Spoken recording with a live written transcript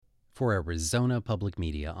For Arizona Public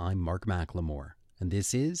Media, I'm Mark McLemore, and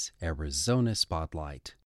this is Arizona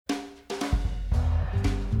Spotlight.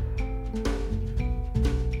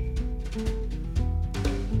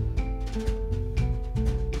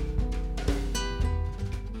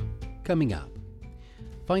 Coming up,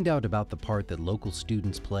 find out about the part that local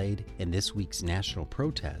students played in this week's national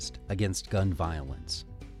protest against gun violence.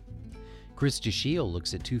 Chris DeShiel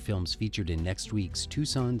looks at two films featured in next week's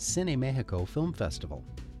Tucson Cine Mexico Film Festival.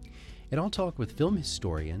 And I'll talk with film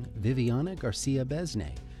historian Viviana Garcia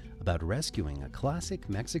Besne about rescuing a classic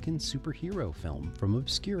Mexican superhero film from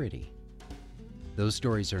obscurity. Those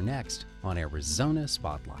stories are next on Arizona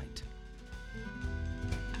Spotlight.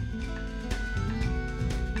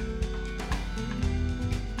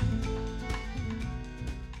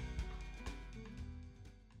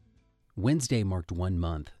 Wednesday marked 1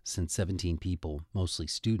 month since 17 people, mostly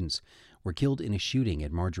students, were killed in a shooting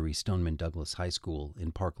at Marjory Stoneman Douglas High School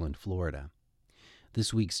in Parkland, Florida.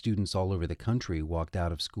 This week, students all over the country walked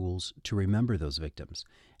out of schools to remember those victims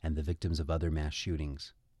and the victims of other mass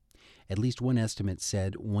shootings. At least one estimate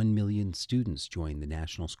said 1 million students joined the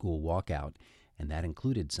National School Walkout, and that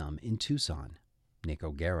included some in Tucson. Nick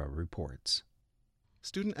O'Gara reports.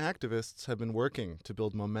 Student activists have been working to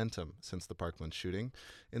build momentum since the Parkland shooting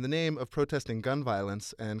in the name of protesting gun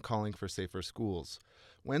violence and calling for safer schools.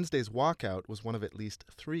 Wednesday's walkout was one of at least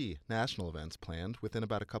 3 national events planned within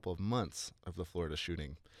about a couple of months of the Florida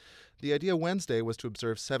shooting. The idea Wednesday was to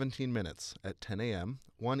observe 17 minutes at 10 a.m.,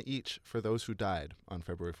 one each for those who died on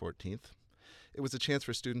February 14th. It was a chance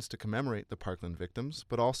for students to commemorate the Parkland victims,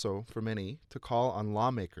 but also, for many, to call on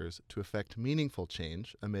lawmakers to effect meaningful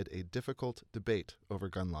change amid a difficult debate over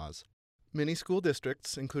gun laws. Many school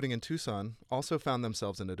districts, including in Tucson, also found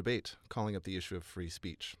themselves in a debate, calling up the issue of free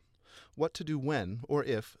speech. What to do when, or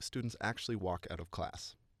if, students actually walk out of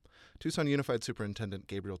class. Tucson Unified Superintendent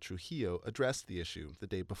Gabriel Trujillo addressed the issue the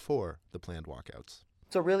day before the planned walkouts.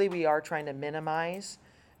 So really we are trying to minimize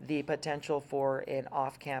the potential for an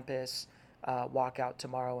off-campus walkout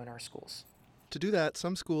tomorrow in our schools. To do that,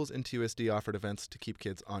 some schools in TUSD offered events to keep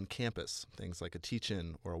kids on campus, things like a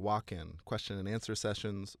teach-in or a walk-in, question and answer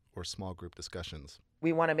sessions, or small group discussions.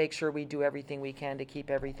 We want to make sure we do everything we can to keep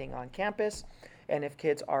everything on campus, and if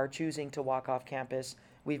kids are choosing to walk off campus,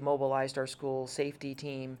 we've mobilized our school safety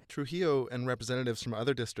team. Trujillo and representatives from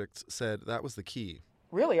other districts said that was the key.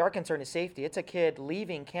 Really, our concern is safety. It's a kid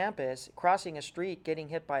leaving campus, crossing a street, getting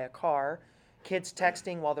hit by a car, kids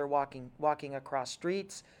texting while they're walking across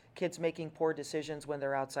streets, kids making poor decisions when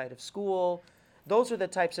they're outside of school. Those are the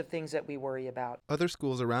types of things that we worry about. Other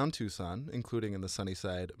schools around Tucson, including in the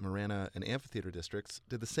Sunnyside, Marana, and Amphitheater districts,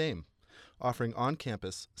 did the same, offering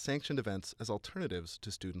on-campus sanctioned events as alternatives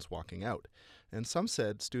to students walking out. And some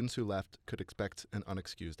said students who left could expect an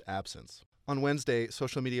unexcused absence. On Wednesday,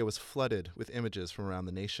 social media was flooded with images from around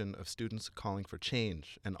the nation of students calling for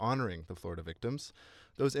change and honoring the Florida victims.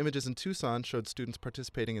 Those images in Tucson showed students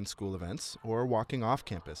participating in school events or walking off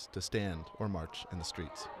campus to stand or march in the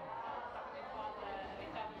streets.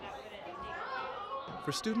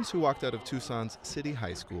 For students who walked out of Tucson's City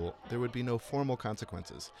High School, there would be no formal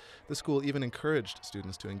consequences. The school even encouraged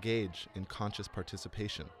students to engage in conscious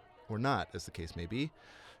participation, or not, as the case may be.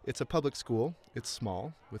 It's a public school, it's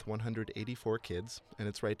small, with 184 kids, and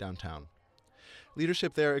it's right downtown.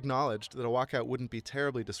 Leadership there acknowledged that a walkout wouldn't be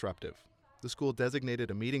terribly disruptive. The school designated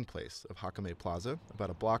a meeting place of Jacome Plaza, about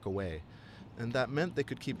a block away, and that meant they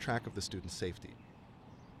could keep track of the students' safety.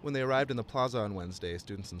 When they arrived in the plaza on Wednesday,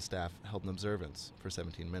 students and staff held an observance for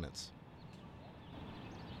 17 minutes.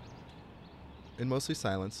 In mostly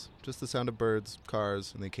silence, just the sound of birds,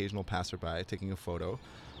 cars, and the occasional passerby taking a photo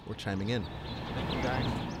or chiming in.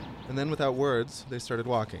 And then without words, they started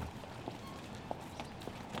walking.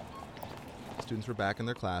 Students were back in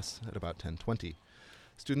their class at about 10:20.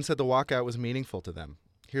 Students said the walkout was meaningful to them.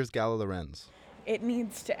 Here's Gala Lorenz. It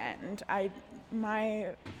needs to end.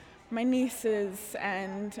 My nieces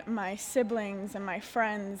and my siblings and my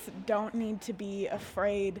friends don't need to be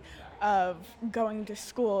afraid of going to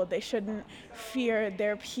school. They shouldn't fear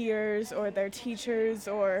their peers or their teachers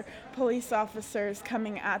or police officers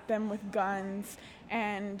coming at them with guns,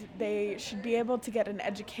 and they should be able to get an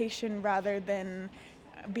education rather than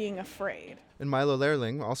being afraid. And Milo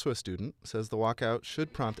Lerling, also a student, says the walkout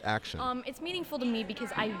should prompt action. It's meaningful to me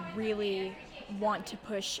because I really want to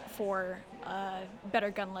push for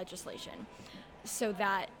better gun legislation so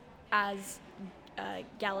that, as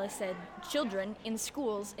Gala said, children in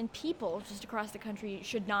schools and people just across the country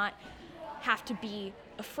should not have to be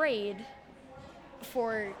afraid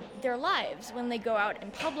for their lives when they go out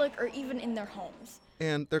in public or even in their homes.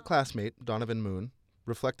 And their classmate, Donovan Moon,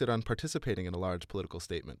 reflected on participating in a large political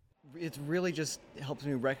statement. It really just helps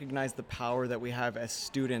me recognize the power that we have as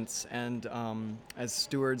students and as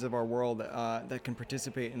stewards of our world that can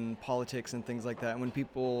participate in politics and things like that. And when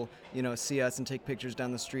people, see us and take pictures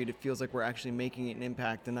down the street, it feels like we're actually making an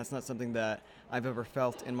impact, and that's not something that I've ever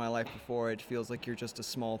felt in my life before. It feels like you're just a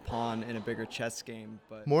small pawn in a bigger chess game.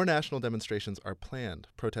 But More national demonstrations are planned,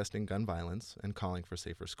 protesting gun violence and calling for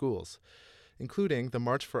safer schools, including the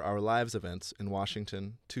March for Our Lives events in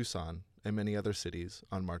Washington, Tucson, and many other cities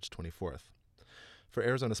on March 24th. For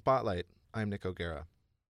Arizona Spotlight, I'm Nick O'Gara.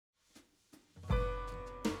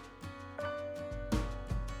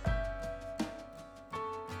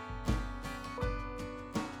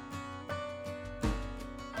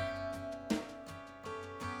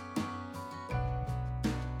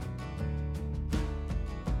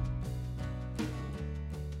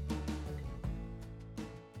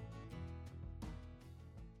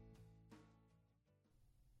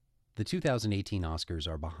 The 2018 Oscars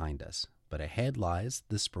are behind us, but ahead lies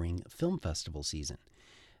the Spring Film Festival season.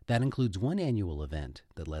 That includes one annual event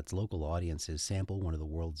that lets local audiences sample one of the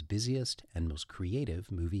world's busiest and most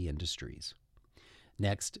creative movie industries.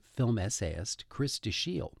 Next, film essayist Chris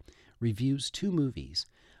DeShiel reviews two movies,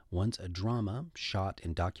 one's a drama shot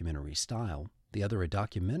in documentary style, the other a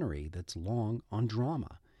documentary that's long on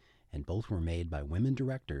drama, and both were made by women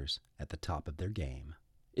directors at the top of their game.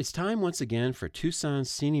 It's time once again for Tucson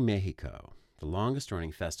Cine Mexico, the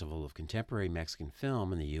longest-running festival of contemporary Mexican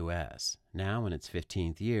film in the U.S., now in its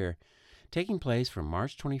 15th year, taking place from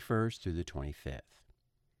March 21st through the 25th.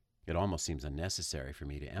 It almost seems unnecessary for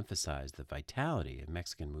me to emphasize the vitality of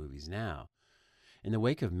Mexican movies now, in the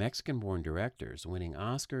wake of Mexican-born directors winning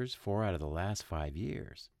Oscars 4 out of the last 5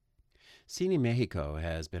 years. Cine Mexico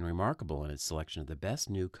has been remarkable in its selection of the best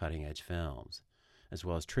new cutting-edge films, as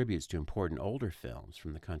well as tributes to important older films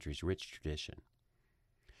from the country's rich tradition.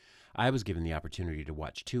 I was given the opportunity to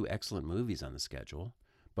watch two excellent movies on the schedule,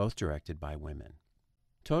 both directed by women.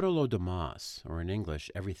 Todo lo demás, or in English,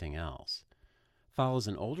 Everything Else, follows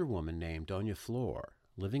an older woman named Doña Flor,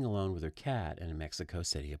 living alone with her cat in a Mexico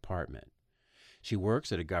City apartment. She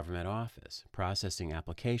works at a government office, processing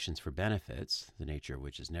applications for benefits, the nature of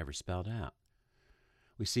which is never spelled out.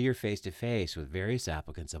 We see her face to face with various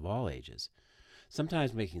applicants of all ages,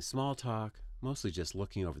 sometimes making small talk, mostly just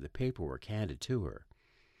looking over the paperwork handed to her.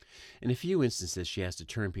 In a few instances, she has to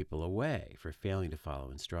turn people away for failing to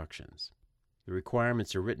follow instructions. The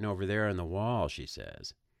requirements are written over there on the wall, she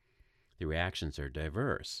says. The reactions are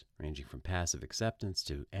diverse, ranging from passive acceptance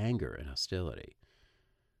to anger and hostility.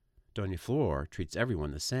 Doña Flor treats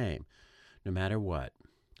everyone the same, no matter what,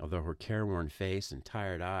 although her careworn face and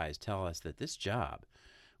tired eyes tell us that this job,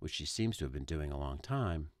 which she seems to have been doing a long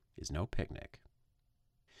time, is no picnic.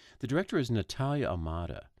 The director is Natalia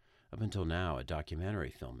Almada, up until now a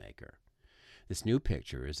documentary filmmaker. This new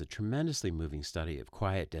picture is a tremendously moving study of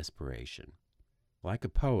quiet desperation. Like a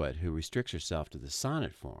poet who restricts herself to the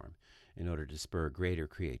sonnet form in order to spur greater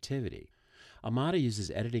creativity, Almada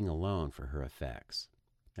uses editing alone for her effects.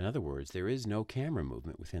 In other words, there is no camera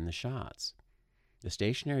movement within the shots. The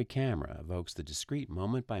stationary camera evokes the discrete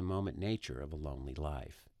moment-by-moment nature of a lonely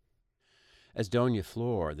life. As Doña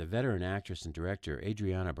Flor, the veteran actress and director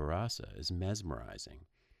Adriana Barraza is mesmerizing.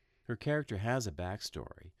 Her character has a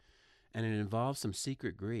backstory, and it involves some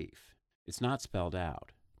secret grief. It's not spelled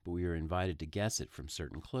out, but we are invited to guess it from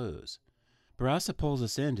certain clues. Barraza pulls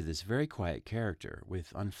us into this very quiet character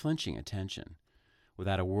with unflinching attention.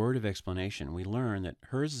 Without a word of explanation, we learn that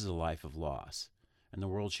hers is a life of loss, and the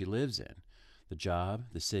world she lives in, the job,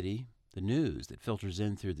 the city, the news that filters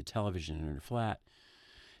in through the television in her flat,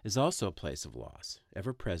 is also a place of loss,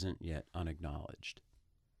 ever present yet unacknowledged.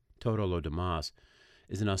 Todo lo demás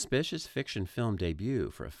is an auspicious fiction film debut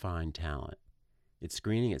for a fine talent. It's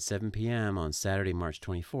screening at 7 p.m. on Saturday, March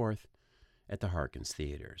 24th at the Harkins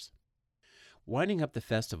Theaters. Winding up the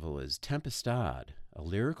festival is Tempestad, a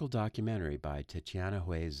lyrical documentary by Tatiana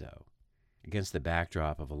Hueso. Against the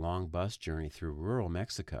backdrop of a long bus journey through rural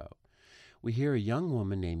Mexico, we hear a young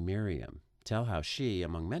woman named Miriam tell how she,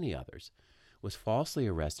 among many others, was falsely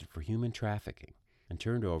arrested for human trafficking and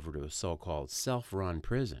turned over to a so-called self-run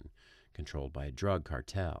prison controlled by a drug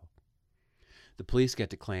cartel. The police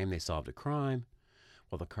get to claim they solved a crime,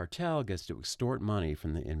 while the cartel gets to extort money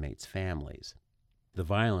from the inmates' families. The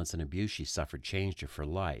violence and abuse she suffered changed her for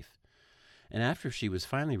life, and after she was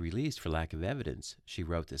finally released for lack of evidence, she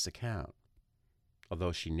wrote this account.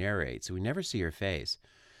 Although she narrates, we never see her face,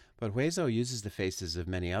 but Hueso uses the faces of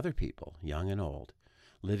many other people, young and old,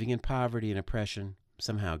 living in poverty and oppression,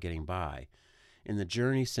 somehow getting by, in the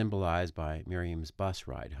journey symbolized by Miriam's bus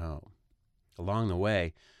ride home. Along the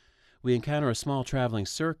way, We encounter a small traveling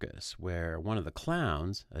circus where one of the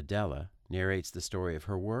clowns, Adela, narrates the story of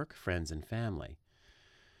her work, friends, and family.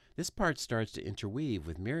 This part starts to interweave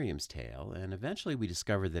with Miriam's tale, and eventually we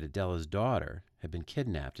discover that Adela's daughter had been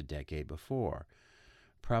kidnapped a decade before,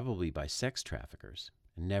 probably by sex traffickers,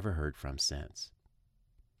 and never heard from since.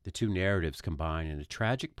 The two narratives combine in a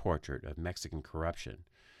tragic portrait of Mexican corruption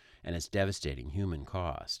and its devastating human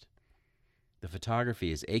cost. The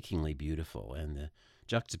photography is achingly beautiful, and the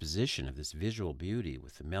juxtaposition of this visual beauty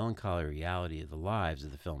with the melancholy reality of the lives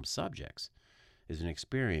of the film's subjects is an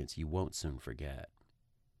experience you won't soon forget.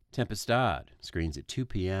 Tempestad screens at 2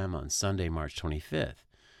 p.m. on Sunday, March 25th,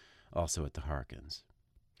 also at the Harkins.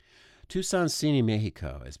 Tucson Cine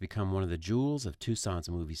Mexico has become one of the jewels of Tucson's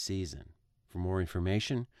movie season. For more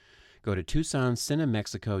information, go to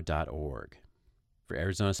TucsonCineMexico.org. For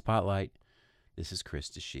Arizona Spotlight, this is Chris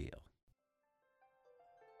DeShiel.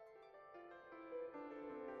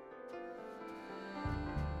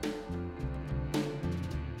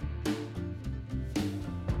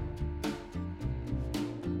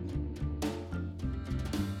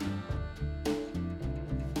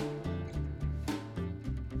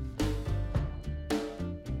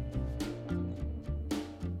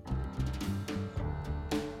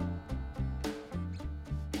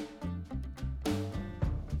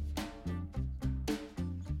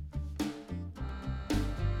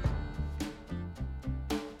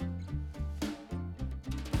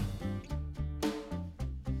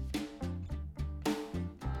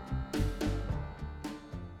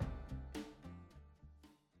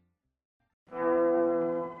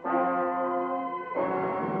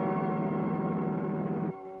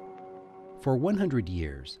 For 100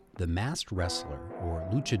 years, the masked wrestler, or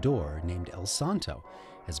luchador, named El Santo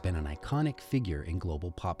has been an iconic figure in global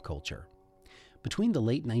pop culture. Between the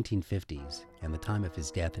late 1950s and the time of his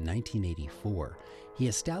death in 1984, he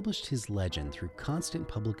established his legend through constant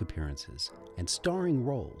public appearances and starring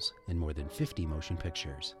roles in more than 50 motion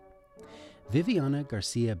pictures. Viviana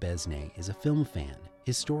Garcia Besnay is a film fan,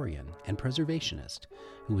 historian, and preservationist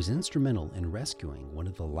who was instrumental in rescuing one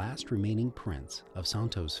of the last remaining prints of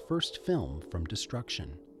Santo's first film from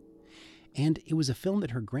destruction. And it was a film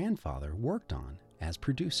that her grandfather worked on as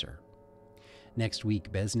producer. Next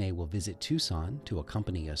week, Besnay will visit Tucson to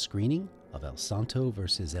accompany a screening of El Santo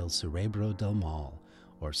versus El Cerebro del Mal,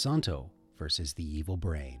 or Santo versus the Evil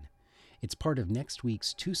Brain. It's part of next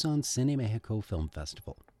week's Tucson Cine Mexico Film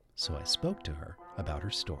Festival, so I spoke to her about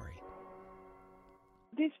her story.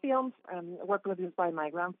 These films were produced by my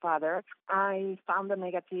grandfather. I found the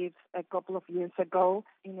negatives a couple of years ago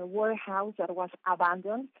in a warehouse that was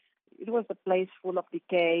abandoned. It was a place full of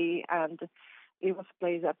decay, and it was a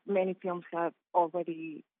place that many films have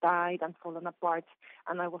already died and fallen apart.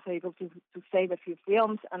 And I was able to save a few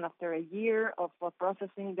films. And after a year of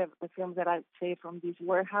processing the films that I saved from this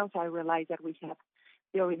warehouse, I realized that we have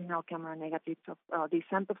the original camera negatives of these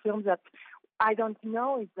Santo films that I don't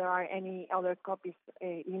know if there are any other copies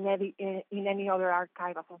in any other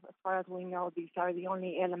archive. As far as we know, these are the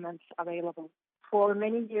only elements available. For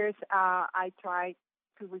many years, I tried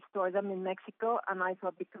to restore them in Mexico, and I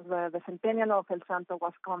thought because the centennial of El Santo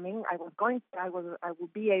was coming, I would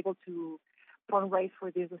be able to fundraise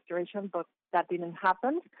for this restoration, but that didn't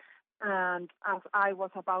happen. And as I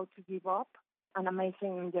was about to give up, an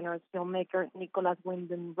amazing generous filmmaker, Nicholas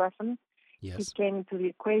Winden Refn, Yes. He came into the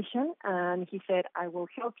equation, and he said, I will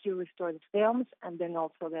help you restore the films. And then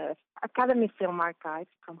also the Academy Film Archive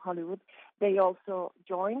from Hollywood, they also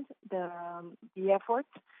joined the effort,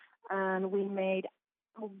 and we made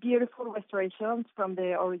beautiful restorations from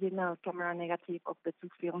the original camera negative of the two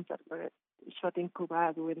films that were shot in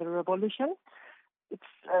Cuba during the revolution. It's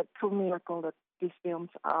a true miracle that these films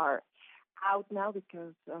are out now,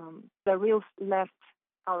 because the reels left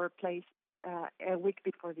our place a week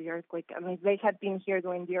before the earthquake. I mean, if they had been here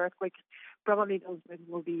during the earthquake, probably those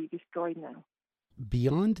will be destroyed now.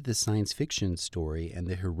 Beyond the science fiction story and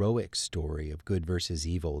the heroic story of good versus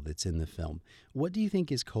evil that's in the film, what do you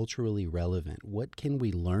think is culturally relevant? What can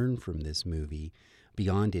we learn from this movie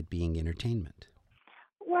beyond it being entertainment?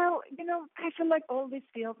 Well, I feel like all these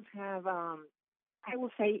films have, I will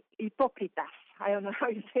say, hipócritas. I don't know how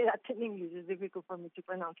you say that in English. It's difficult for me to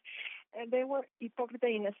pronounce. And they were hypocrite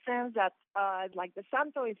in a sense that, like the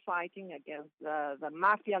Santo is fighting against the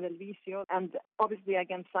Mafia del Vicio and obviously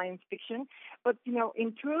against science fiction. But,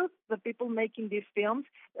 in truth, the people making these films,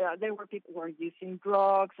 there were people who were using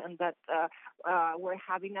drugs and that were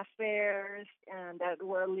having affairs and that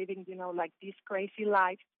were living, like these crazy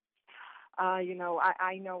lives. I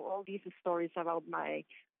know all these stories about my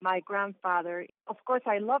grandfather. Of course,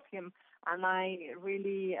 I love him, and I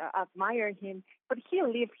really admire him. But he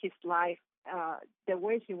lived his life the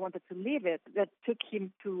way he wanted to live it. That took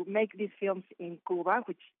him to make these films in Cuba,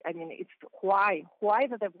 which, I mean, it's why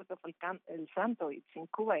the debut of El Santo, it's in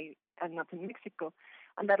Cuba and not in Mexico.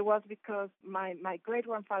 And that was because my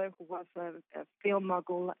great-grandfather, who was a film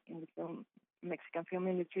mogul in the Mexican film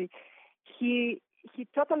industry, he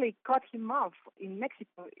totally cut him off in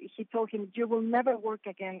Mexico. He told him, "You will never work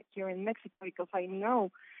again here in Mexico because I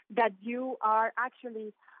know that you are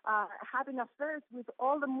actually having affairs with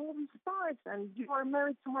all the movie stars and you are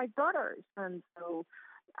married to my daughters." And so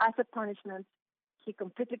as a punishment, he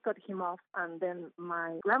completely cut him off. And then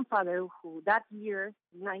my grandfather, who that year,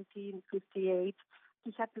 1958,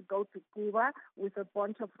 he had to go to Cuba with a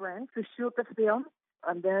bunch of friends to shoot the film.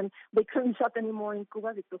 And then they couldn't shoot anymore in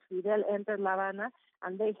Cuba because Fidel entered La Habana,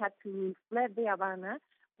 and they had to fled the Havana.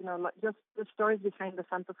 You know, just the stories behind the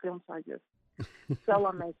Santo films are just so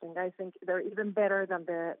amazing. I think they're even better than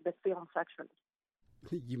the films, actually.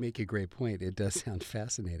 You make a great point. It does sound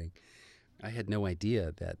fascinating. I had no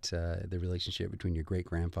idea that the relationship between your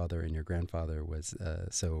great-grandfather and your grandfather was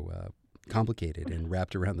so complicated and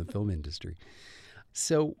wrapped around the film industry.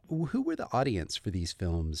 So who were the audience for these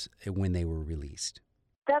films when they were released?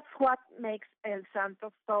 That's what makes El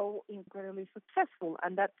Santo so incredibly successful,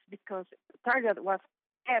 and that's because the target was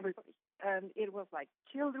everybody. And it was like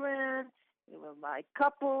children, it was like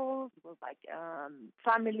couples, it was like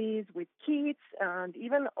families with kids, and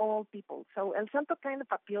even old people. So El Santo kind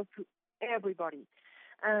of appealed to everybody,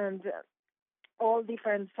 and all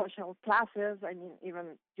different social classes. I mean,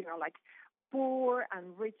 even, you know, like poor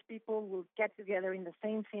and rich people will get together in the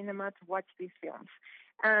same cinema to watch these films.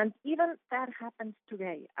 And even that happens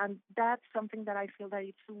today. And that's something that I feel that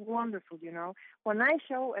it's wonderful, you know. When I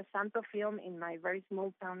show a Santo film in my very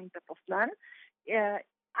small town in Tepoztlán,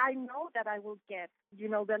 I know that I will get, you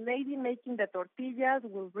know, the lady making the tortillas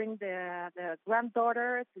will bring the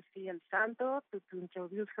granddaughter to see El Santo, to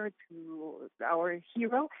introduce her to our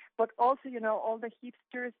hero, but also, you know, all the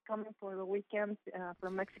hipsters coming for the weekend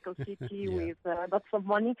from Mexico City with lots of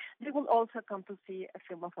money, they will also come to see a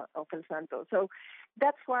film of El Santo. So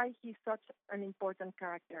that's why he's such an important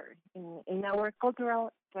character in our cultura.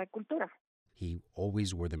 He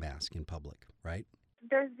always wore the mask in public, right?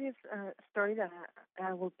 There's this story that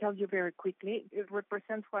I will tell you very quickly. It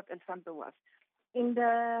represents what El Santo was. In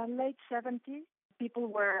the late 70s, people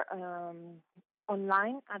were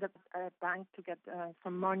online at a bank to get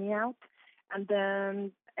some money out, and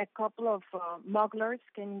then a couple of smugglers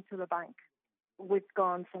came into the bank with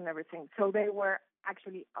guns and everything. So they were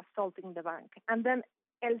actually assaulting the bank. And then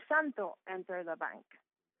El Santo entered the bank,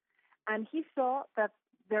 and he saw that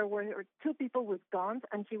there were two people with guns,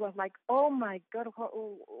 and he was like, "Oh my God,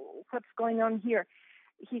 what's going on here?"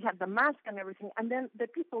 He had the mask and everything, and then the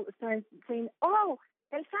people started saying, "Oh,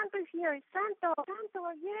 El Santo is here, Santo,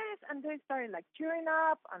 yes!" And they started like cheering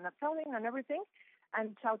up and applauding and everything,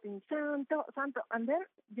 and shouting, "Santo, Santo!" And then,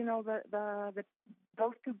 you know,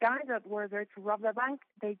 those two guys that were there to rob the bank,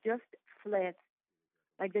 they just fled.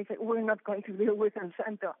 Like they said, "We're not going to deal with El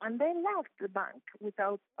Santo," and they left the bank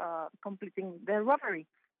without completing the robbery.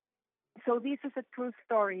 So this is a true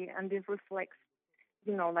story, and this reflects,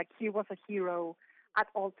 you know, like he was a hero at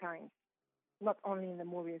all times, not only in the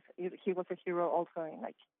movies. He was a hero also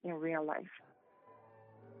in real life.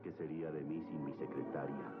 ¿Qué sería de mí sin mi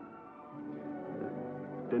secretaria?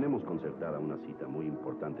 Tenemos concertada una cita muy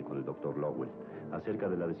importante con el Dr. Lowell acerca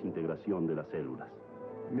de la desintegración de las células.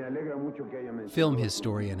 Film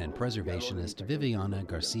historian and preservationist Viviana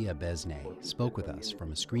Garcia Besnay spoke with us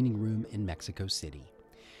from a screening room in Mexico City.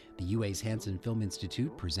 The UA's Hansen Film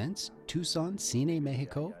Institute presents Tucson Cine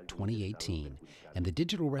Mexico 2018 and the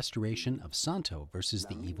digital restoration of Santo versus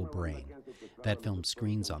the Evil Brain. That film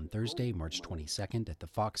screens on Thursday, March 22nd at the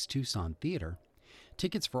Fox Tucson Theater.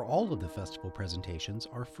 Tickets for all of the festival presentations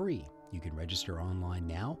are free. You can register online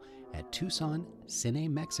now at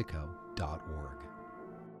TucsonCineMexico.org.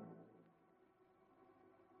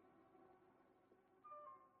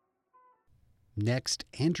 Next,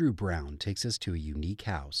 Andrew Brown takes us to a unique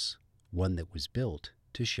house, one that was built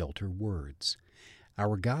to shelter words.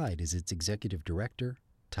 Our guide is its executive director,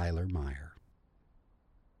 Tyler Meyer.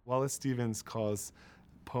 Wallace Stevens calls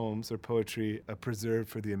poems or poetry a preserve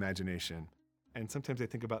for the imagination. And sometimes I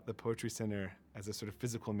think about the Poetry Center as a sort of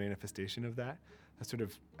physical manifestation of that, a sort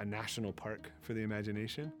of a national park for the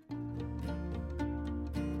imagination.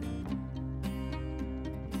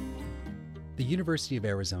 The University of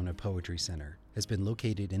Arizona Poetry Center has been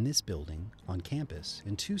located in this building on campus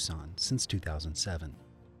in Tucson since 2007.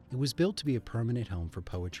 It was built to be a permanent home for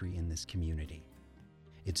poetry in this community.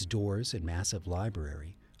 Its doors and massive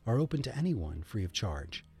library are open to anyone free of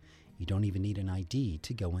charge. You don't even need an ID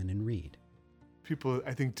to go in and read. People,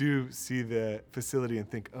 I think, do see the facility and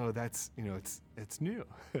think, oh, that's, it's new.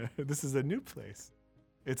 This is a new place.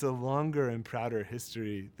 It's a longer and prouder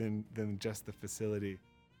history than just the facility.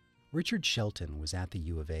 Richard Shelton was at the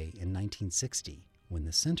U of A in 1960 when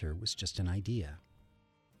the center was just an idea.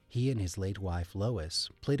 He and his late wife, Lois,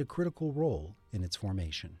 played a critical role in its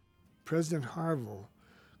formation. President Harville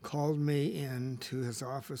called me into his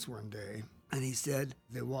office one day, and he said,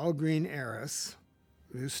 the Walgreen heiress,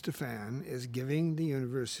 Ruth Stephan, is giving the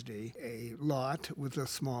university a lot with a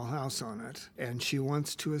small house on it, and she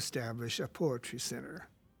wants to establish a poetry center.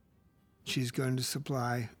 She's going to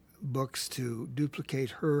supply books to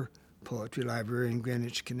duplicate her poetry library in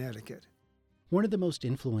Greenwich, Connecticut. One of the most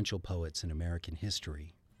influential poets in American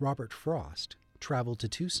history, Robert Frost, traveled to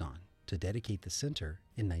Tucson to dedicate the center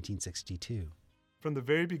in 1962. From the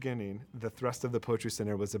very beginning, the thrust of the Poetry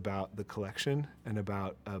Center was about the collection and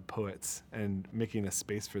about poets and making a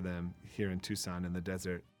space for them here in Tucson in the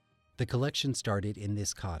desert. The collection started in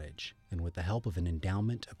this cottage, and with the help of an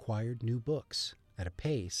endowment acquired new books at a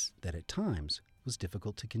pace that at times was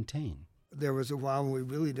difficult to contain. There was a while when we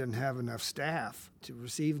really didn't have enough staff to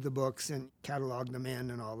receive the books and catalog them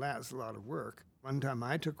in and all that. It's a lot of work. One time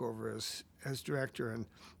I took over as director, and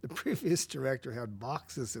the previous director had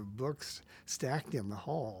boxes of books stacked in the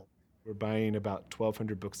hall. We're buying about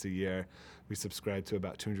 1,200 books a year. We subscribe to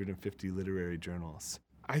about 250 literary journals.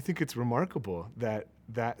 I think it's remarkable that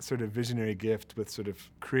that sort of visionary gift with sort of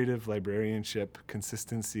creative librarianship,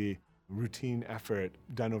 consistency, routine effort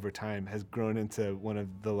done over time has grown into one of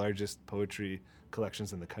the largest poetry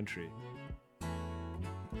collections in the country.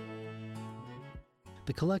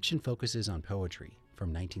 The collection focuses on poetry from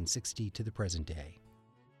 1960 to the present day,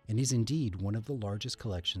 and is indeed one of the largest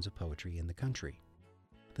collections of poetry in the country.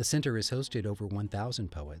 The center has hosted over 1,000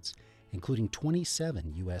 poets, including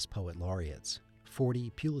 27 U.S. Poet Laureates, 40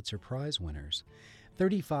 Pulitzer Prize winners,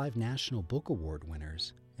 35 National Book Award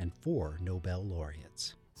winners, and 4 Nobel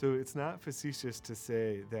laureates. So it's not facetious to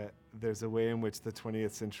say that there's a way in which the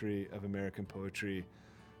 20th century of American poetry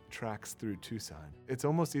tracks through Tucson. It's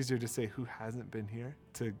almost easier to say who hasn't been here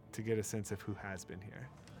to get a sense of who has been here.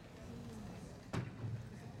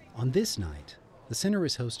 On this night, the center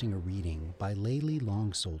is hosting a reading by Layli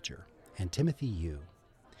Long Soldier and Timothy Yu.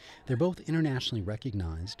 They're both internationally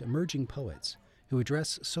recognized emerging poets who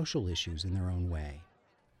address social issues in their own way.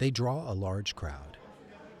 They draw a large crowd.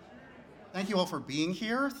 Thank you all for being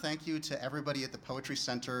here. Thank you to everybody at the Poetry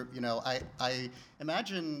Center. I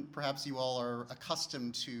imagine perhaps you all are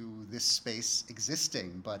accustomed to this space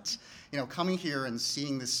existing, but coming here and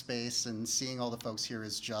seeing this space and seeing all the folks here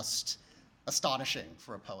is just astonishing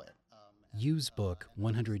for a poet. Yu's book,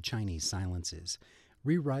 100 Chinese Silences,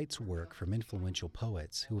 rewrites work from influential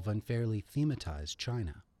poets who have unfairly thematized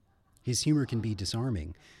China. His humor can be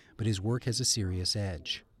disarming, but his work has a serious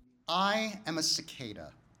edge. I am a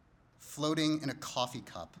cicada, floating in a coffee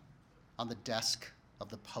cup on the desk of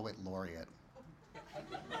the Poet Laureate.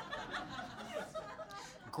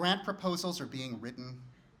 Grant proposals are being written.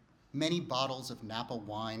 Many bottles of Napa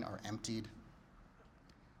wine are emptied.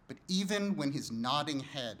 But even when his nodding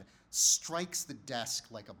head strikes the desk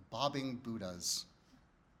like a bobbing Buddha's,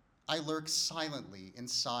 I lurk silently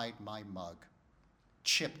inside my mug,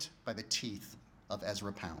 chipped by the teeth of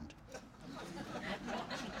Ezra Pound.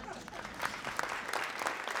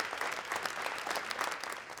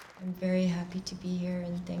 I'm very happy to be here,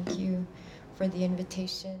 and thank you for the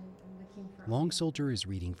invitation. Long Soldier is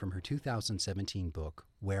reading from her 2017 book,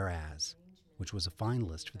 Whereas, which was a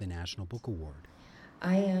finalist for the National Book Award.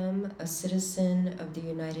 I am a citizen of the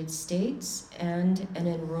United States and an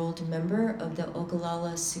enrolled member of the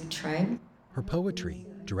Oglala Sioux tribe. Her poetry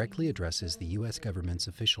directly addresses the U.S. government's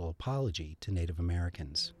official apology to Native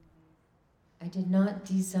Americans. I did not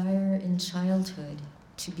desire in childhood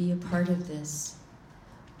to be a part of this,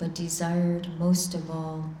 but desired most of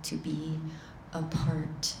all to be a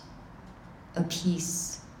part, a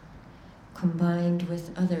piece, combined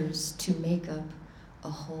with others to make up a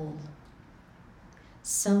whole.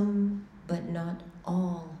 Some, but not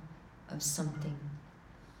all, of something.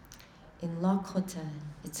 In Lakota,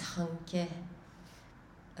 it's hanke,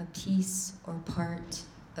 a piece or part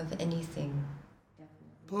of anything.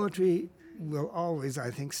 Poetry will always, I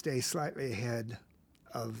think, stay slightly ahead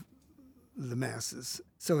of the masses.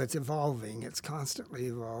 So it's evolving, it's constantly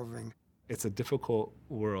evolving. It's a difficult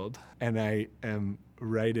world, and I am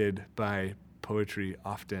righted by poetry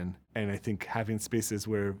often. And I think having spaces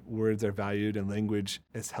where words are valued and language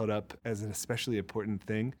is held up as an especially important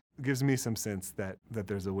thing gives me some sense that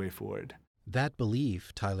there's a way forward. That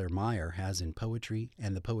belief Tyler Meyer has in poetry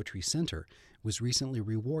and the Poetry Center was recently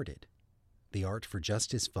rewarded. The Art for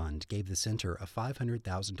Justice Fund gave the center a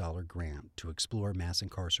 $500,000 grant to explore mass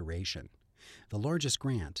incarceration, the largest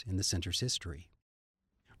grant in the center's history.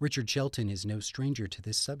 Richard Shelton is no stranger to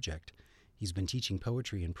this subject. He's been teaching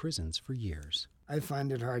poetry in prisons for years. I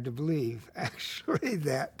find it hard to believe, actually,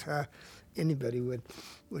 that anybody would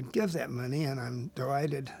give that money, and I'm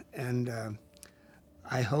delighted. And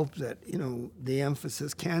I hope that, the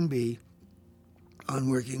emphasis can be on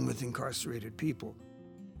working with incarcerated people.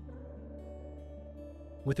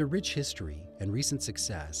 With a rich history and recent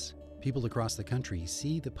success, people across the country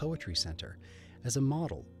see the Poetry Center as a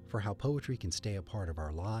model for how poetry can stay a part of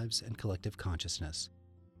our lives and collective consciousness.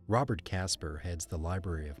 Robert Casper heads the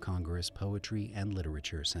Library of Congress Poetry and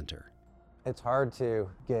Literature Center. It's hard to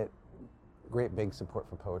get great big support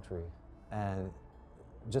for poetry, and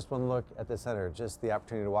just one look at the center, just the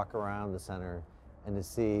opportunity to walk around the center and to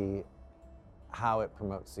see how it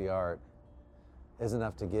promotes the art is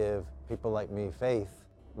enough to give people like me faith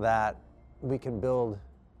that we can build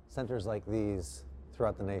centers like these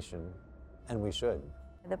throughout the nation, and we should.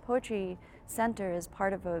 The Poetry Center is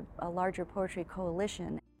part of a larger poetry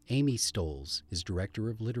coalition. Amy Stoles is Director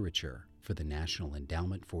of Literature for the National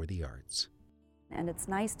Endowment for the Arts. And it's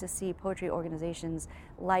nice to see poetry organizations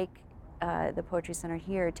like the Poetry Center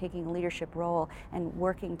here taking a leadership role and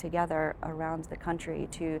working together around the country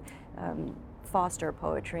to foster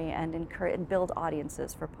poetry and encourage and build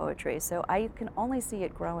audiences for poetry. So I can only see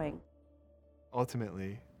it growing.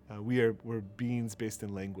 Ultimately, we're beings based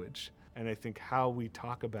in language. And I think how we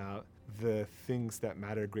talk about the things that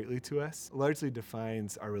matter greatly to us largely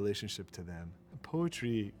defines our relationship to them.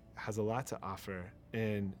 Poetry has a lot to offer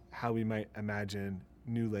in how we might imagine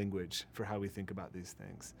new language for how we think about these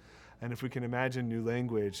things. And if we can imagine new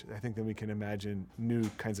language, I think then we can imagine new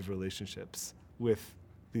kinds of relationships with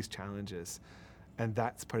these challenges. And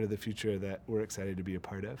that's part of the future that we're excited to be a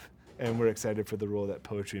part of. And we're excited for the role that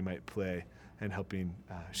poetry might play in helping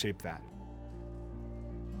shape that.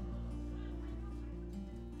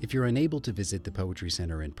 If you're unable to visit the Poetry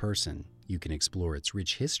Center in person, you can explore its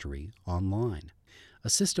rich history online. A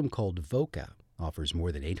system called VOCA offers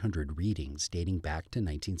more than 800 readings dating back to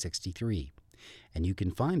 1963, and you can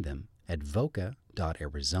find them at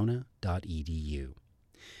voca.arizona.edu.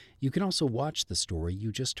 You can also watch the story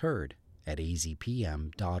you just heard at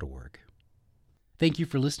azpm.org. Thank you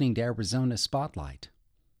for listening to Arizona Spotlight.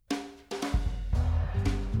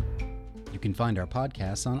 You can find our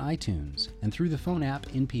podcasts on iTunes and through the phone app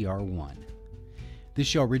NPR One. This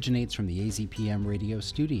show originates from the AZPM radio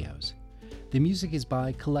studios. The music is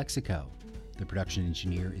by Calexico. The production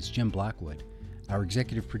engineer is Jim Blackwood. Our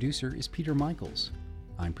executive producer is Peter Michaels.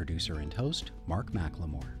 I'm producer and host Mark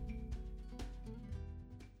McLemore.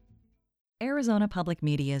 Arizona Public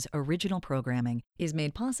Media's original programming is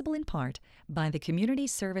made possible in part by the Community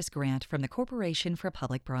Service Grant from the Corporation for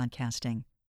Public Broadcasting.